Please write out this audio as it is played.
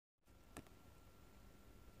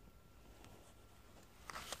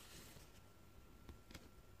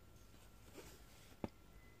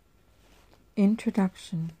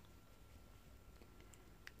Introduction.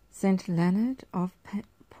 St. Leonard of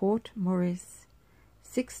Port Maurice,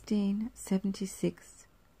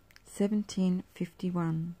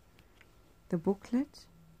 1676-1751. The booklet,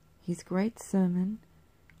 his great sermon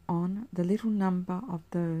on the little number of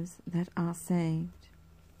those that are saved.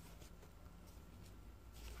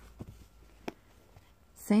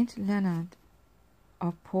 St. Leonard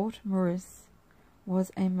of Port Maurice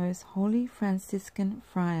was a most holy Franciscan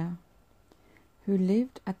friar who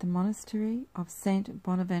lived at the monastery of Saint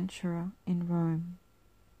Bonaventura in Rome.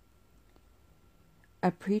 A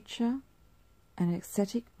preacher, an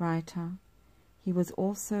ascetic writer, he was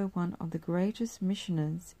also one of the greatest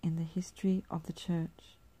missioners in the history of the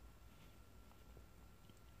Church.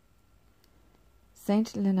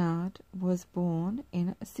 Saint Leonard was born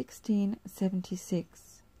in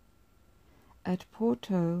 1676 at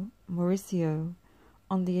Porto Mauricio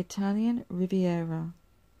on the Italian Riviera,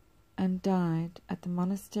 and died at the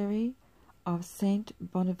monastery of Saint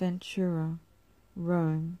Bonaventura,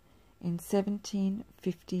 Rome, in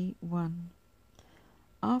 1751.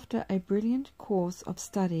 After a brilliant course of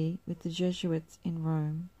study with the Jesuits in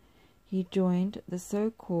Rome, he joined the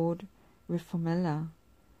so-called Riformella,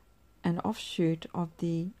 an offshoot of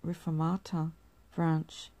the Reformata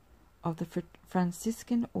branch of the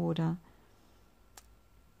Franciscan order,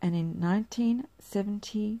 and in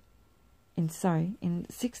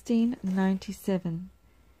 1697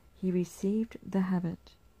 he received the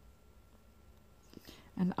habit,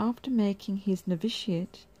 and after making his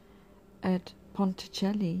novitiate at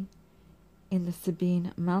Ponticelli in the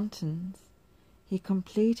Sabine Mountains, he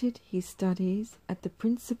completed his studies at the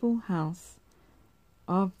principal house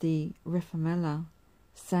of the Reformella,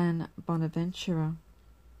 San Bonaventura.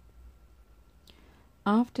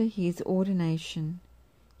 After his ordination,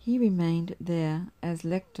 he remained there as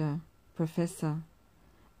lector, professor,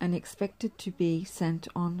 and expected to be sent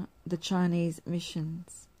on the Chinese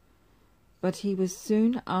missions. But he was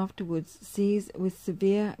soon afterwards seized with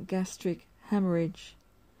severe gastric hemorrhage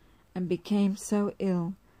and became so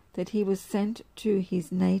ill that he was sent to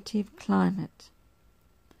his native climate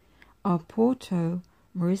of Porto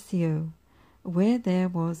Mauricio, where there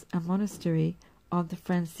was a monastery of the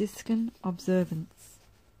Franciscan observance.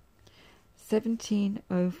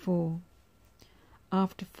 1704.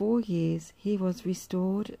 After 4 years he was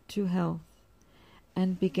restored to health,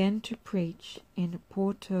 and began to preach in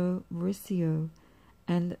Porto Mauricio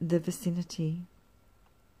and the vicinity.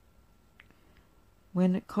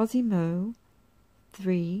 When Cosimo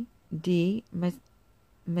III de'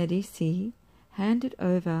 Medici handed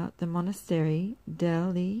over the monastery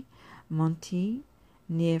degli Monti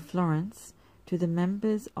near Florence to the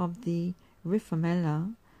members of the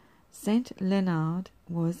Riformella, Saint Leonard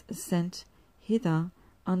was sent hither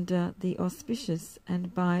under the auspices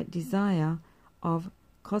and by desire of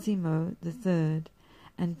Cosimo III,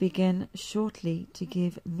 and began shortly to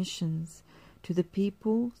give missions to the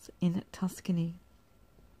peoples in Tuscany.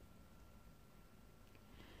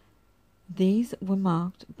 These were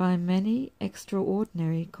marked by many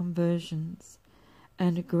extraordinary conversions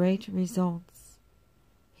and great results.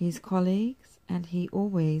 His colleagues and he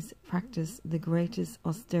always practiced the greatest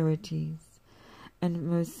austerities and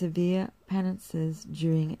most severe penances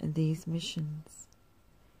during these missions.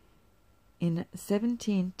 In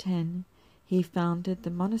 1710 he founded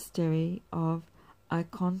the monastery of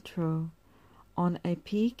Incontro on a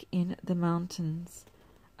peak in the mountains,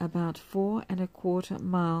 about 4¼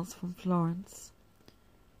 miles from Florence.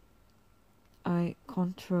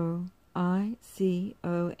 Incontro, I-C-O-N-T-R-O,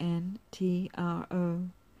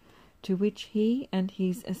 to which he and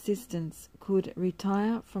his assistants could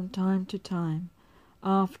retire from time to time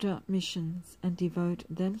after missions and devote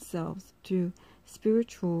themselves to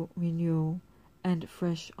spiritual renewal and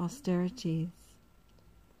fresh austerities.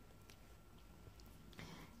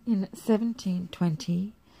 In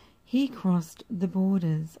 1720 he crossed the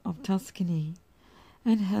borders of Tuscany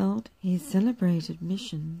and held his celebrated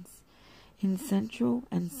missions in central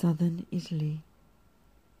and southern Italy,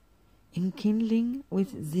 enkindling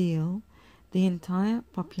with zeal the entire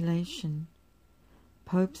population.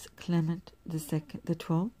 Popes Clement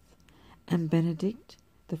XII and Benedict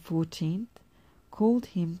XIV called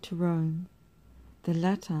him to Rome. The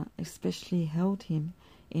latter especially held him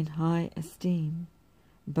in high esteem,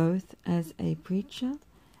 both as a preacher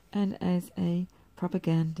and as a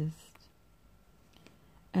propagandist,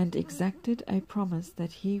 and exacted a promise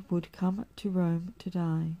that he would come to Rome to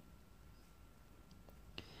die.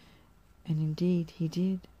 And indeed he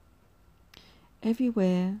did.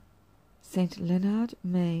 Everywhere Saint Leonard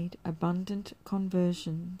made abundant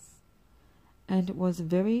conversions, and was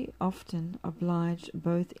very often obliged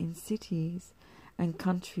both in cities and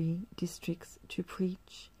country districts to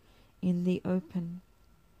preach in the open.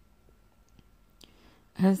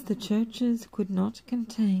 As the churches could not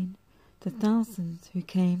contain the thousands who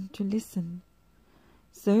came to listen,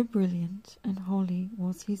 so brilliant and holy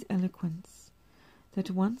was his eloquence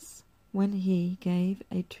that once, when he gave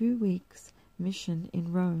a 2 weeks' mission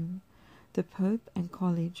in Rome, the Pope and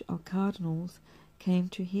College of Cardinals came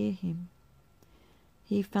to hear him.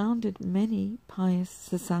 He founded many pious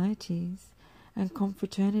societies and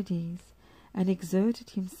confraternities, and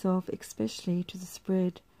exerted himself especially to the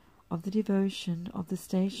spread of the devotion of the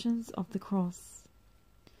Stations of the Cross,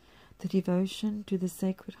 the devotion to the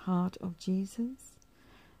Sacred Heart of Jesus,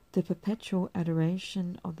 the perpetual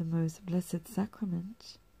adoration of the Most Blessed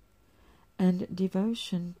Sacrament, and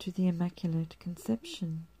devotion to the Immaculate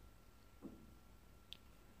Conception.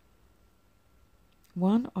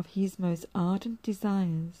 One of his most ardent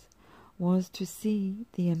desires was to see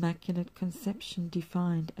the Immaculate Conception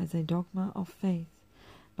defined as a dogma of faith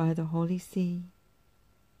by the Holy See.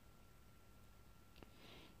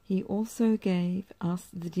 He also gave us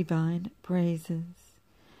the divine praises,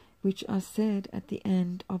 which are said at the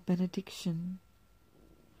end of benediction.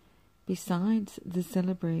 Besides the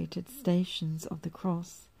celebrated Stations of the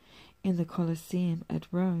Cross in the Colosseum at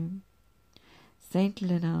Rome, Saint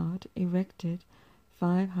Leonard erected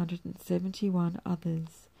 571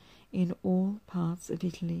 others in all parts of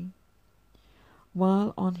Italy,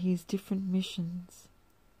 while on his different missions.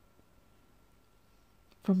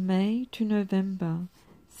 From May to November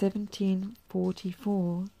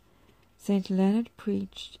 1744, St. Leonard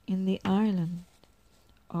preached in the island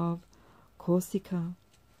of Corsica,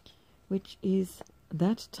 which is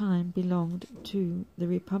that time belonged to the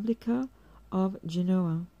Republica of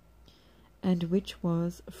Genoa, and which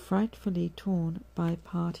was frightfully torn by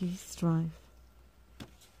party strife.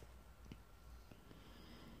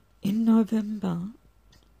 In November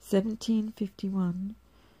 1751,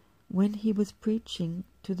 when he was preaching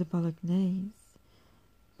to the Bolognese,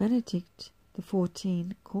 Benedict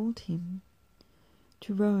XIV called him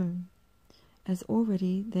to Rome, as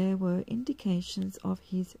already there were indications of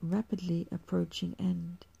his rapidly approaching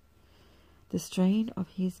end. The strain of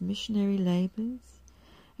his missionary labours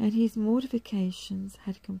and his mortifications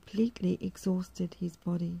had completely exhausted his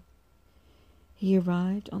body. He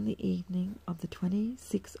arrived on the evening of the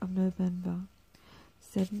 26th of November,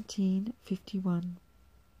 1751,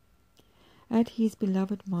 at his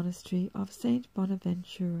beloved monastery of St.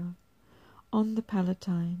 Bonaventura on the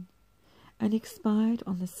Palatine, and expired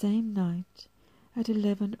on the same night at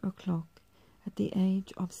 11 o'clock at the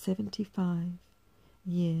age of 75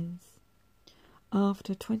 years,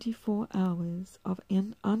 after 24 hours of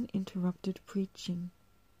uninterrupted preaching.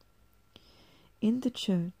 In the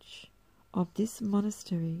church of this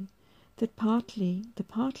monastery, the partly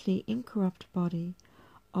incorrupt body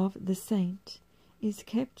of the saint is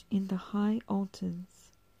kept in the high altars.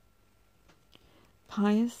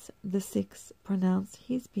 Pius VI pronounced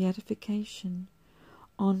his beatification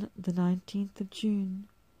on the 19th of June,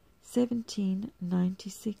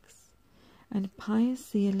 1796, and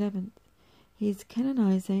Pius XI his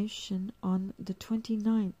canonization on the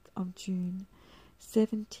 29th of June,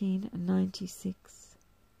 1796.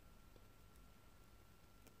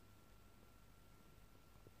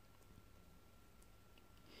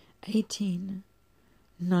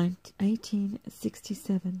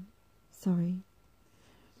 1867,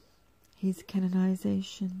 his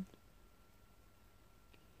canonization.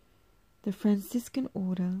 The Franciscan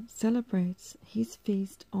order celebrates his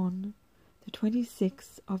feast on the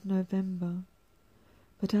 26th of November,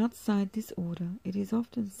 but outside this order it is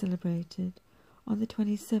often celebrated on the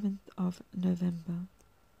 27th of November.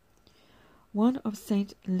 One of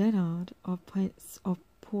St. Leonard of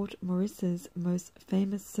Port Maurice's most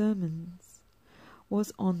famous sermons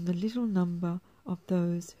was on the little number of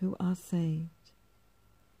those who are saved.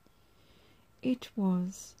 It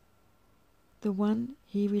was the one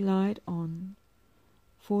he relied on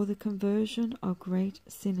for the conversion of great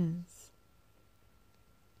sinners.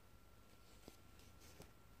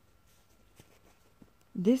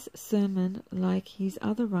 This sermon, like his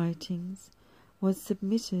other writings, was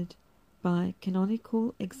submitted by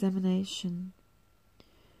canonical examination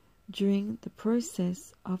during the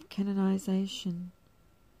process of canonization.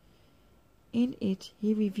 In it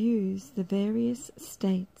he reviews the various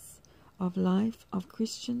states of life of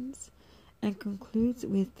Christians and concludes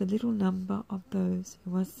with the little number of those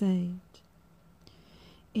who are saved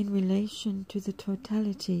in relation to the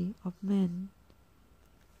totality of men.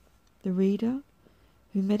 The reader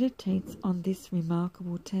who meditates on this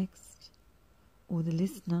remarkable text, or the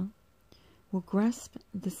listener, will grasp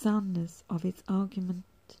the soundness of its argument,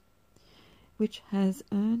 which has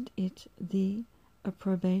earned it the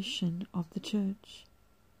approbation of the Church.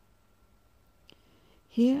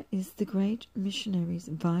 Here is the great missionary's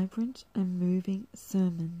vibrant and moving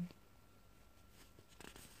sermon.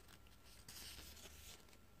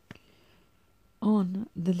 On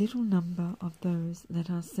the little number of those that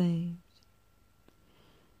are saved.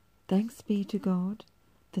 Thanks be to God,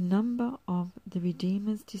 the number of the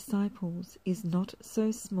Redeemer's disciples is not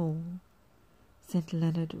so small, St.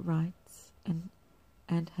 Leonard writes,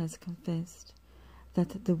 and has confessed,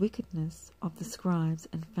 that the wickedness of the scribes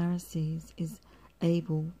and Pharisees is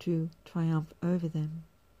able to triumph over them.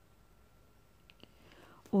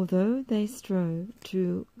 Although they strove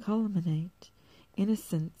to culminate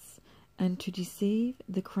innocence and to deceive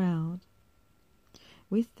the crowd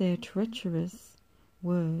with their treacherous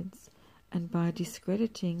words, and by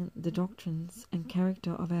discrediting the doctrines and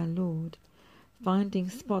character of our Lord, finding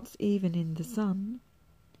spots even in the Son,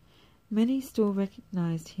 many still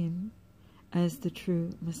recognized him as the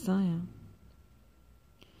true Messiah,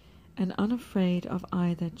 and unafraid of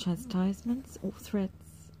either chastisements or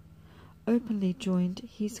threats, openly joined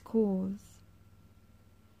his cause.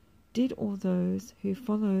 Did all those who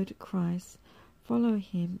followed Christ follow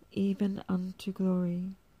him even unto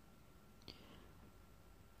glory?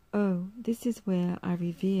 Oh, this is where I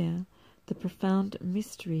revere the profound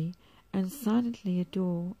mystery and silently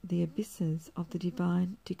adore the abysses of the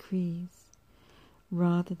divine decrees,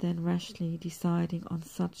 rather than rashly deciding on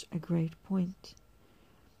such a great point.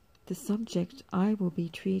 The subject I will be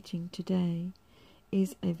treating today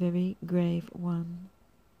is a very grave one.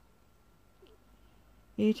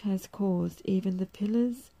 It has caused even the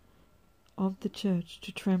pillars of the Church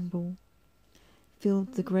to tremble,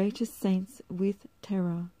 filled the greatest saints with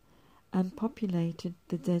terror, and populated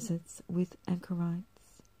the deserts with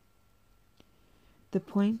anchorites. The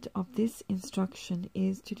point of this instruction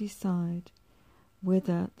is to decide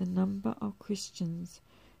whether the number of Christians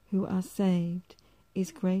who are saved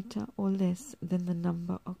is greater or less than the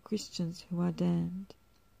number of Christians who are damned.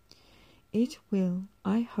 It will,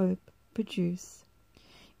 I hope, produce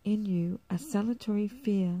in you a salutary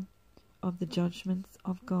fear of the judgments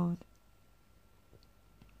of God.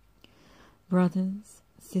 Brothers,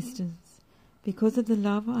 sisters, because of the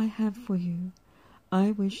love I have for you,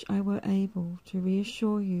 I wish I were able to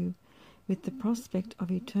reassure you with the prospect of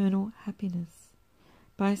eternal happiness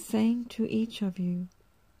by saying to each of you,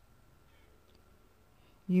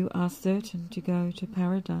 you are certain to go to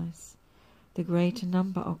paradise. The greater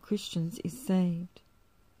number of Christians is saved.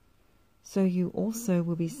 So you also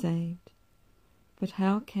will be saved. But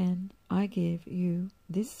how can I give you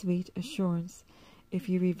this sweet assurance if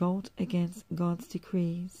you revolt against God's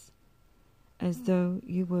decrees, as though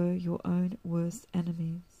you were your own worst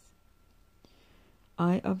enemies?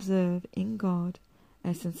 I observe in God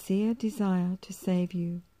a sincere desire to save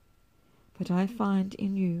you, but I find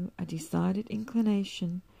in you a decided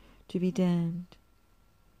inclination to be damned.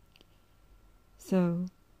 So,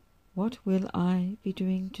 what will I be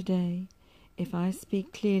doing today if I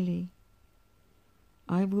speak clearly?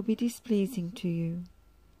 I will be displeasing to you,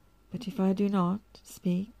 but if I do not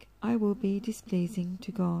speak, I will be displeasing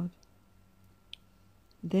to God.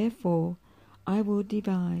 Therefore, I will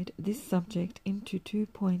divide this subject into 2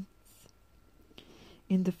 points.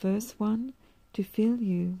 In the first one, to fill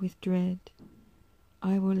you with dread,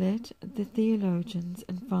 I will let the theologians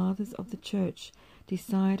and fathers of the Church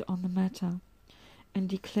decide on the matter, and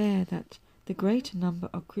declare that the greater number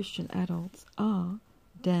of Christian adults are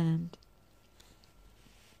damned.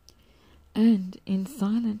 And in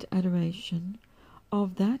silent adoration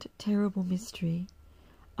of that terrible mystery,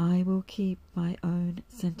 I will keep my own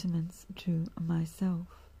sentiments to myself.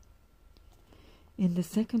 In the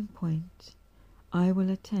second point, I will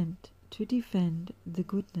attempt to defend the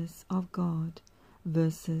goodness of God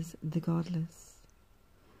versus the godless,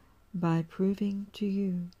 by proving to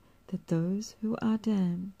you that those who are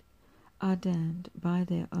damned by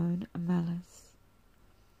their own malice,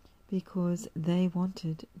 because they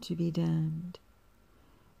wanted to be damned.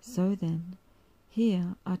 So then,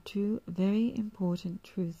 here are 2 very important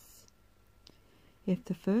truths. If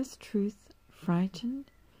the first truth frighten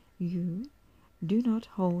you, do not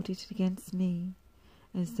hold it against me,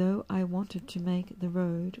 as though I wanted to make the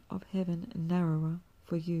road of heaven narrower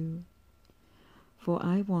for you. For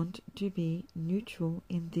I want to be neutral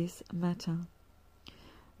in this matter.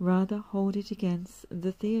 Rather hold it against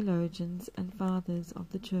the theologians and fathers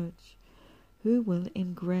of the Church, who will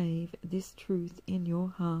engrave this truth in your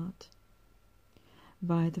heart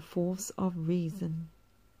by the force of reason.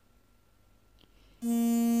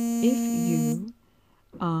 If you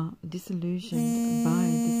are disillusioned by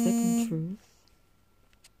the second truth,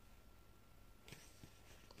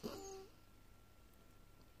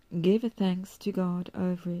 give thanks to God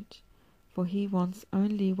over it, for He wants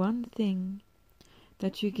only one thing,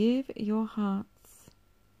 that you give your hearts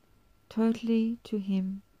totally to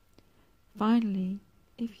Him. Finally,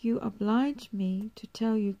 if you oblige me to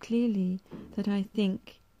tell you clearly that I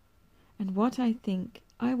think, and what I think,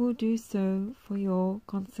 I will do so for your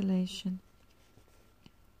consolation.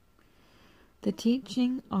 The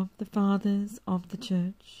teaching of the Fathers of the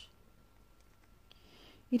Church.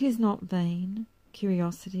 It is not vain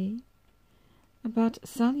curiosity, but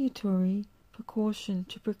salutary precaution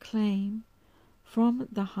to proclaim from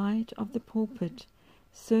the height of the pulpit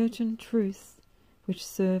certain truths which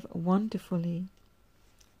serve wonderfully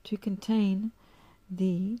to contain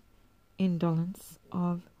the indolence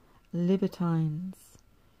of libertines,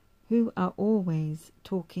 who are always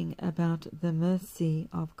talking about the mercy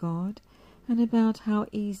of God and about how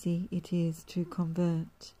easy it is to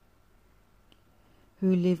convert,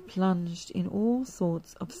 who live plunged in all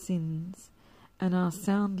sorts of sins and are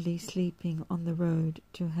soundly sleeping on the road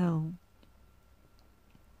to hell.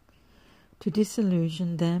 To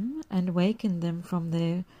disillusion them and waken them from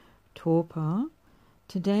their torpor,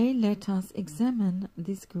 today let us examine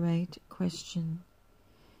this great question.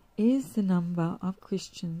 Is the number of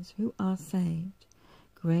Christians who are saved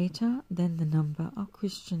greater than the number of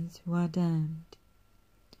Christians who are damned?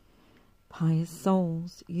 Pious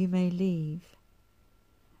souls, you may leave.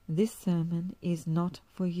 This sermon is not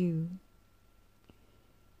for you.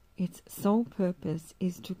 Its sole purpose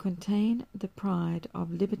is to contain the pride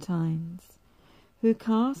of libertines, who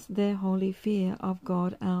cast their holy fear of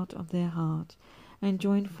God out of their heart, and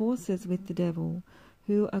join forces with the devil,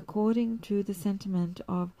 who, according to the sentiment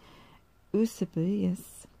of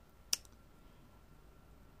Eusebius,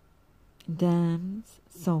 damns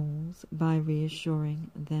souls by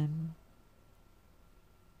reassuring them.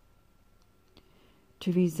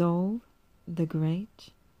 To resolve the great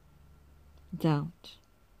doubt,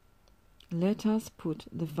 let us put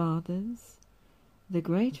the fathers, the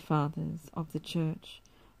great fathers of the Church,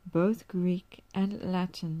 both Greek and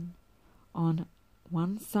Latin, on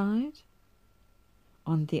one side,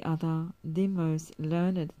 on the other the most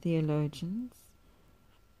learned theologians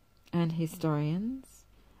and historians,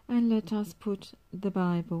 and let us put the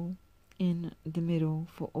Bible in the middle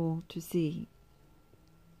for all to see.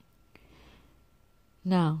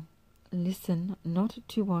 Now, listen not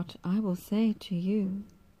to what I will say to you,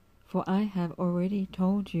 for I have already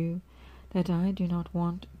told you that I do not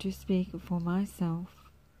want to speak for myself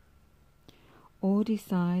or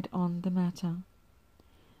decide on the matter,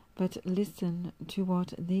 but listen to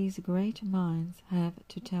what these great minds have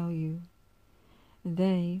to tell you,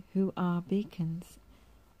 they who are beacons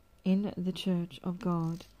in the Church of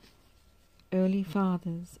God, early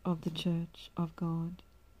fathers of the Church of God,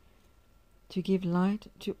 to give light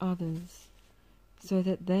to others, so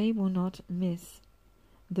that they will not miss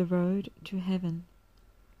the road to heaven.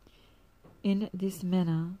 In this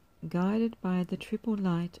manner, guided by the triple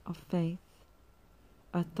light of faith,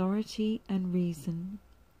 authority and reason,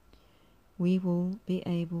 we will be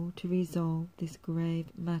able to resolve this grave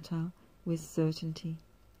matter with certainty.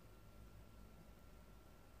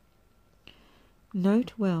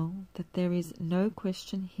 Note well that there is no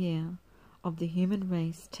question here of the human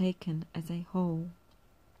race taken as a whole,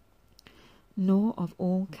 nor of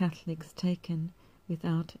all Catholics taken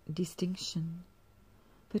without distinction,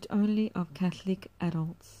 but only of Catholic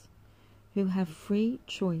adults who have free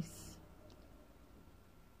choice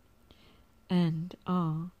and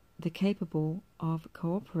are the capable of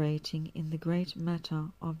cooperating in the great matter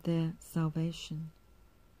of their salvation.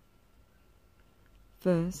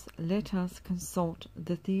 First, let us consult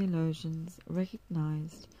the theologians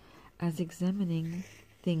recognized as examining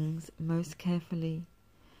things most carefully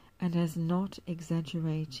and as not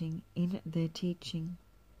exaggerating in their teaching.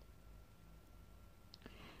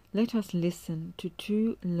 Let us listen to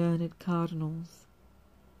two learned cardinals,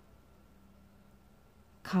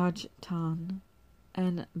 Cajetan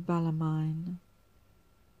and Bellarmine.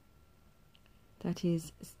 That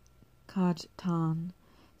is Cajetan,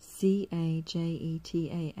 Cajetan,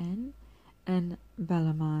 and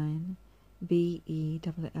Bellarmine, Bellarmine.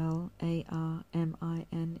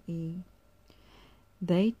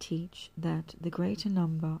 They teach that the greater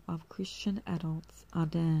number of Christian adults are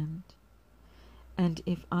damned, and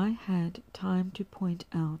if I had time to point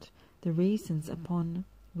out the reasons upon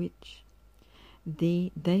which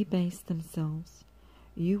they base themselves,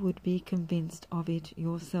 you would be convinced of it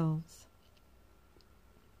yourselves.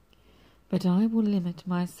 But I will limit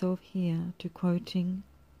myself here to quoting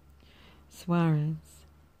Suarez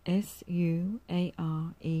S-U-A-R-E-Z.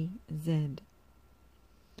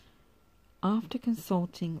 After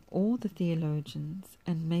consulting all the theologians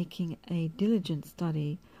and making a diligent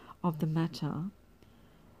study of the matter,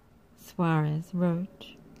 Suarez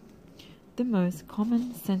wrote, "The most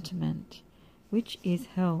common sentiment which is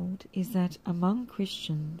held is that among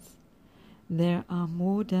Christians there are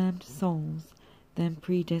more damned souls than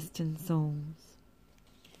predestined souls.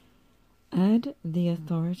 Add the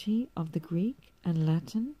authority of the Greek and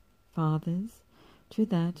Latin fathers to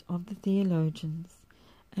that of the theologians,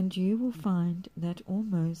 and you will find that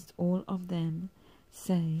almost all of them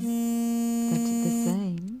say that the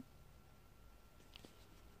same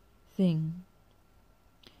thing.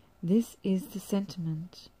 This is the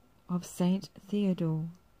sentiment of Saint Theodore,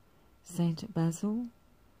 Saint Basil,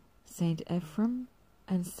 Saint Ephrem,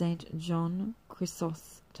 and Saint John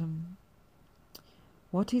Chrysostom.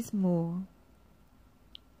 What is more,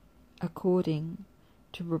 according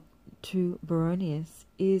to Baronius,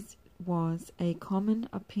 was a common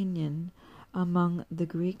opinion among the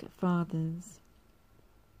Greek fathers,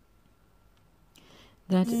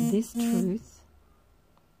 that this truth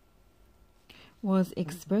was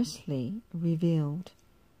expressly revealed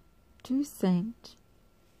to Saint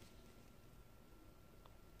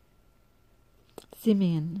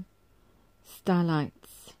Simeon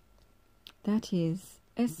Stylites, that is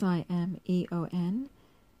Simeon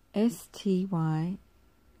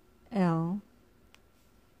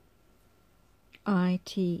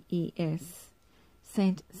Stylites,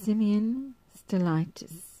 Saint Simeon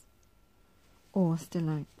Stylites, or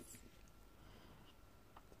Stylites,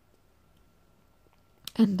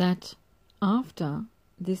 and that after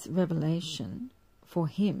this revelation for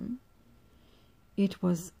him, it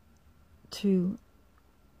was to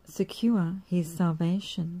secure his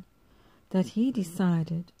salvation that he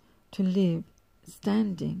decided to live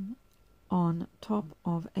standing on top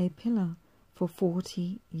of a pillar for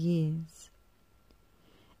 40 years,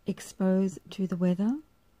 exposed to the weather,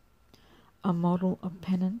 a model of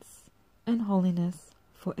penance and holiness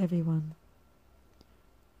for everyone.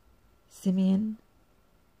 Simeon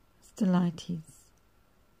Stylites,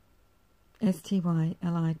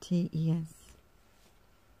 Stylites.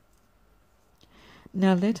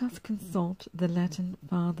 Now let us consult the Latin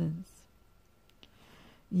fathers.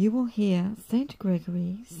 You will hear Saint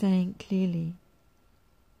Gregory saying clearly,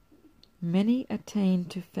 "Many attain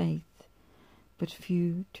to faith, but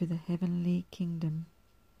few to the heavenly kingdom."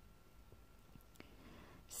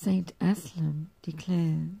 Saint Aslam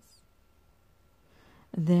declares,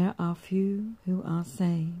 "There are few who are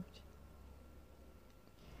saved."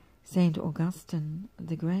 Saint Augustine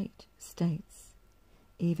the Great states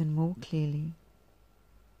even more clearly,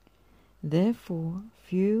 "Therefore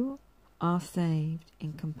few are saved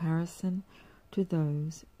in comparison to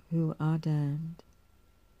those who are damned."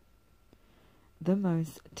 The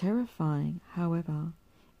most terrifying, however,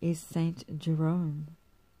 is Saint Jerome.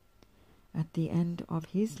 At the end of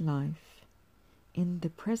his life, in the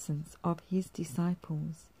presence of his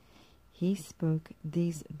disciples, he spoke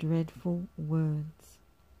these dreadful words: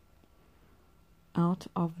 "Out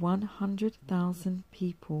of 100,000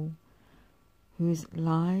 people whose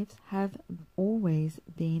lives have always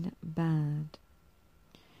been bad,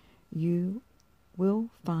 you will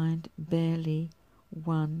find barely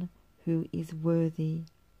one who is worthy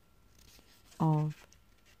of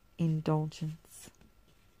indulgence."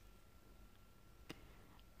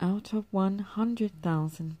 Out of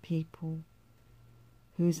 100,000 people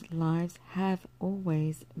whose lives have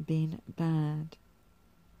always been bad,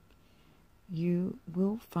 you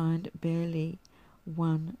will find barely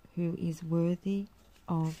one who is worthy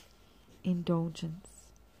of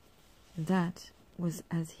indulgence. That was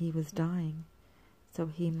as he was dying, so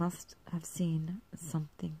he must have seen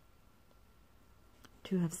something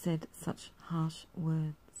to have said such harsh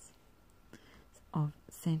words. Of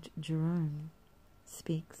Saint Jerome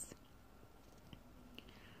speaks.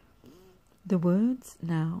 The words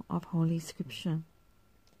now of Holy Scripture.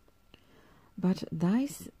 But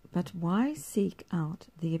why seek out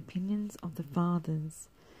the opinions of the fathers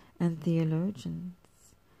and theologians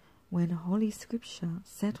when Holy Scripture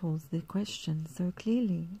settles the question so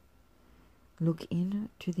clearly? Look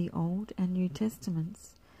into the Old and New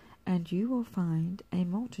Testaments, and you will find a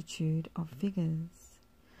multitude of figures,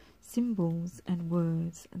 symbols, and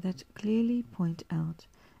words that clearly point out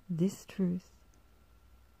this truth.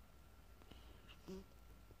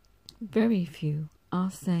 Very few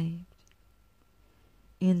are saved.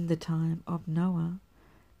 In the time of Noah,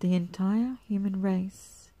 the entire human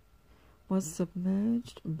race was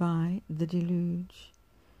submerged by the deluge,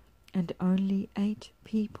 and only 8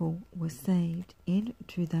 people were saved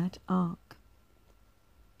into that ark.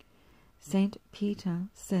 St. Peter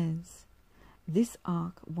says, this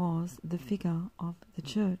ark was the figure of the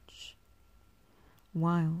church,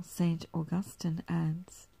 while St. Augustine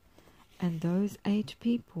adds, and those 8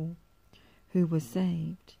 people who were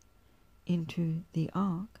saved into the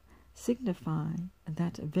ark signify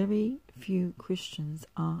that very few Christians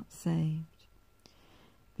are saved,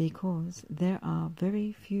 because there are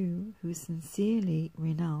very few who sincerely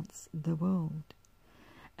renounce the world,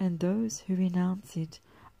 and those who renounce it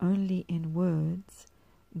only in words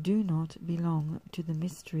do not belong to the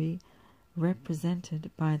mystery represented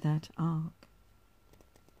by that ark.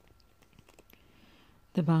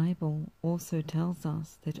 The Bible also tells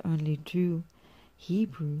us that only 2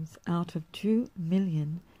 Hebrews out of 2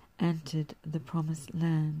 million entered the promised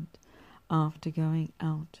land after going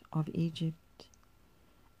out of Egypt,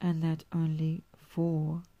 and that only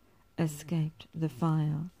 4 escaped the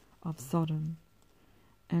fire of Sodom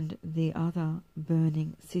and the other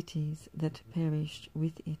burning cities that perished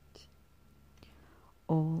with it.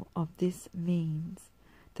 All of this means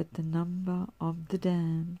that the number of the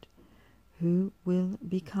damned who will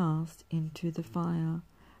be cast into the fire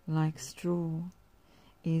like straw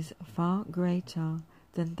is far greater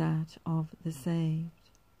than that of the saved,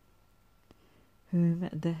 whom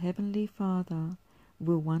the Heavenly Father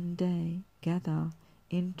will one day gather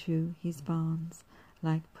into his barns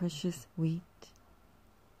like precious wheat.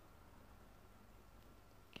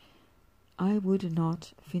 I would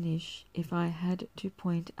not finish if I had to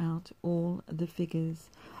point out all the figures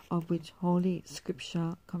of which Holy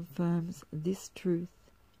Scripture confirms this truth.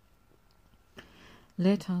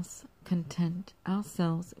 Let us content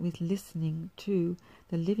ourselves with listening to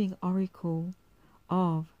the living oracle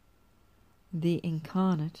of the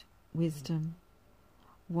incarnate wisdom.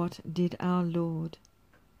 What did our Lord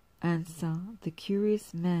answer the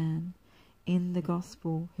curious man in the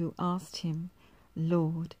Gospel who asked him,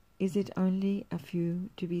 Lord, is it only a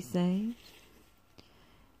few to be saved?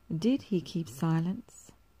 Did he keep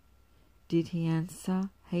silence? Did he answer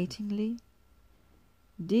hatingly?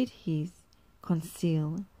 Did he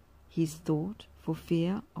conceal his thought for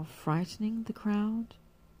fear of frightening the crowd?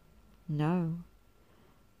 No.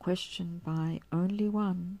 Questioned by only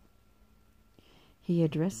one, he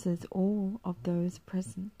addresses all of those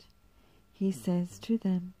present. He says to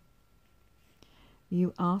them,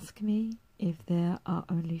 you ask me if there are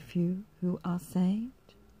only few who are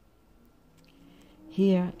saved?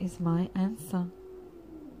 Here is my answer.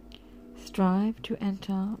 Strive to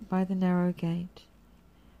enter by the narrow gate,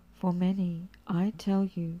 for many, I tell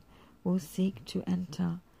you, will seek to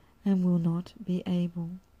enter and will not be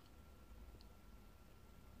able.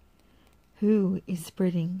 Who is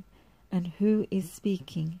spreading and who is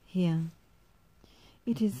speaking here?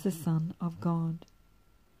 It is the Son of God,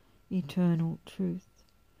 eternal truth,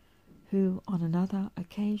 who on another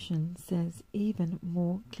occasion says even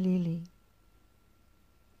more clearly,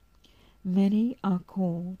 many are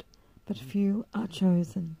called, but few are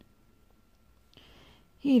chosen.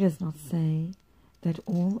 He does not say that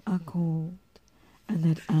all are called, and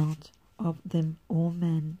that out of them all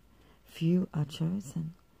men few are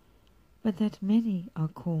chosen, but that many are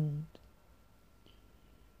called,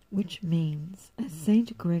 which means, as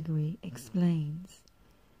Saint Gregory explains,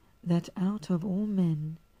 that out of all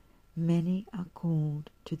men many are called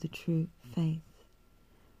to the true faith,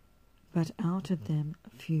 but out of them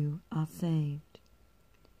few are saved.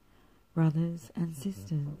 Brothers and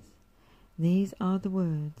sisters, these are the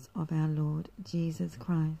words of our Lord Jesus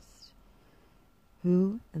Christ.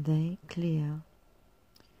 Who they clear?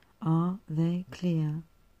 Are they clear?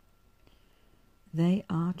 They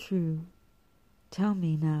are true. Tell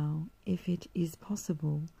me now if it is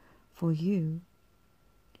possible for you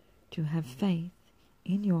to have faith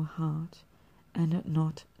in your heart and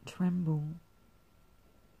not tremble.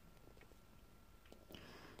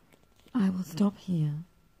 I will stop here,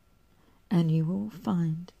 and you will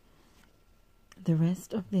find the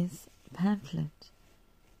rest of this pamphlet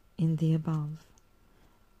in the above.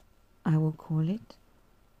 I will call it,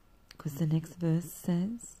 because the next verse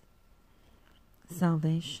says,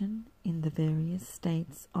 Salvation in the various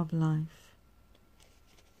states of life.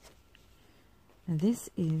 And this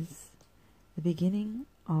is the beginning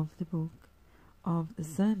of the book of the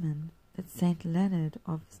sermon that Saint Leonard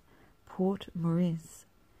of Port Maurice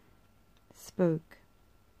spoke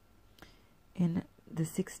in the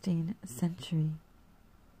 16th century,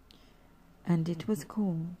 and it was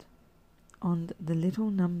called On the Little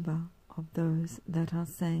Number of Those That Are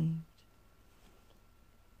Saved.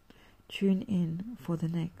 Tune in for the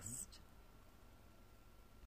next.